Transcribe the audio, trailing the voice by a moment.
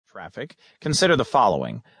traffic, consider the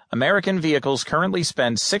following. American vehicles currently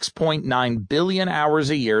spend 6.9 billion hours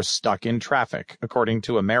a year stuck in traffic, according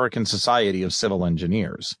to American Society of Civil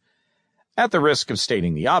Engineers. At the risk of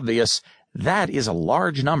stating the obvious, that is a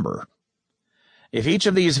large number. If each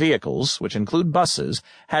of these vehicles, which include buses,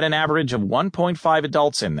 had an average of 1.5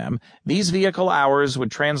 adults in them, these vehicle hours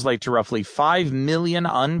would translate to roughly 5 million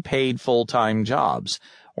unpaid full-time jobs,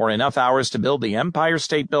 or enough hours to build the Empire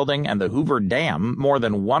State Building and the Hoover Dam more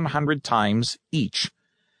than 100 times each.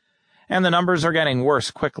 And the numbers are getting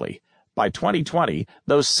worse quickly. By 2020,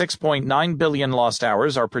 those 6.9 billion lost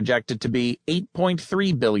hours are projected to be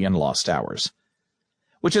 8.3 billion lost hours,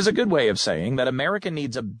 which is a good way of saying that America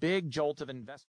needs a big jolt of investment.